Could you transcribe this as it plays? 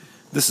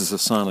This is a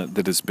sonnet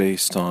that is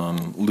based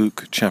on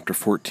Luke chapter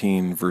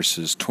 14,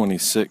 verses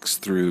 26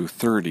 through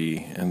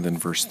 30, and then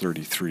verse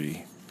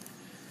 33.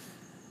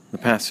 The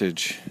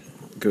passage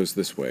goes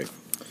this way.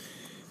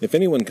 If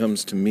anyone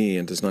comes to me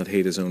and does not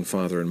hate his own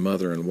father and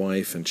mother and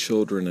wife and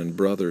children and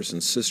brothers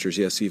and sisters,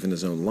 yes, even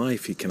his own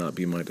life, he cannot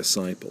be my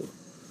disciple.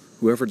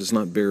 Whoever does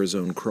not bear his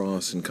own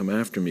cross and come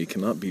after me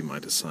cannot be my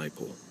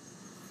disciple.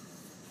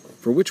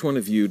 For which one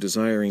of you,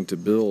 desiring to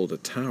build a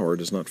tower,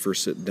 does not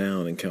first sit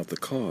down and count the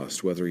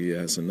cost, whether he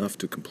has enough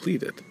to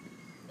complete it?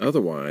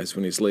 Otherwise,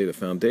 when he has laid a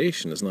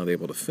foundation and is not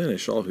able to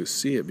finish, all who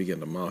see it begin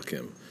to mock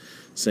him,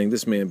 saying,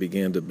 "This man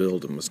began to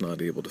build and was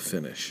not able to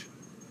finish."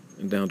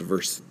 And down to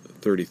verse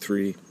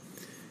 33.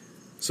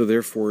 So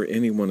therefore,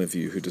 any one of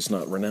you who does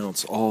not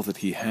renounce all that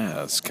he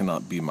has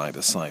cannot be my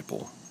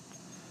disciple.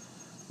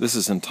 This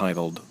is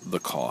entitled The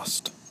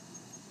Cost.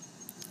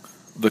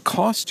 The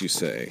cost, you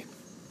say?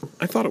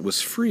 I thought it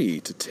was free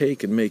to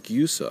take and make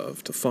use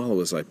of, to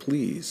follow as I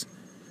please.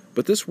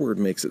 But this word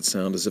makes it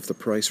sound as if the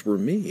price were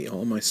me,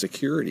 all my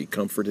security,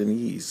 comfort, and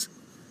ease.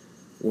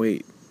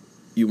 Wait,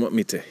 you want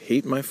me to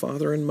hate my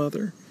father and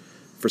mother?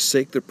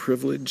 Forsake the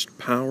privileged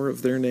power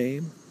of their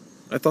name?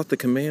 I thought the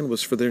command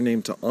was for their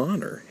name to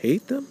honor.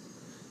 Hate them?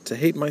 To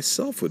hate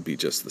myself would be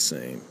just the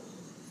same.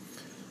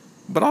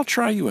 But I'll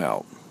try you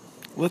out.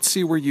 Let's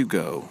see where you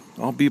go.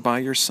 I'll be by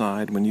your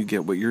side when you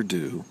get what you're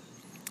due.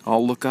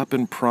 I'll look up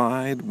in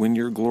pride when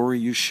your glory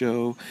you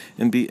show,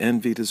 and be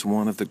envied as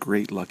one of the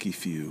great lucky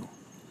few.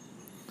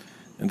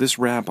 And this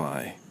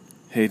rabbi,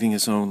 hating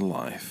his own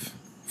life,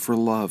 for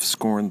love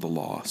scorned the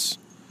loss,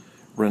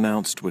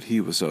 renounced what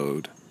he was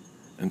owed,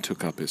 and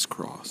took up his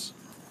cross.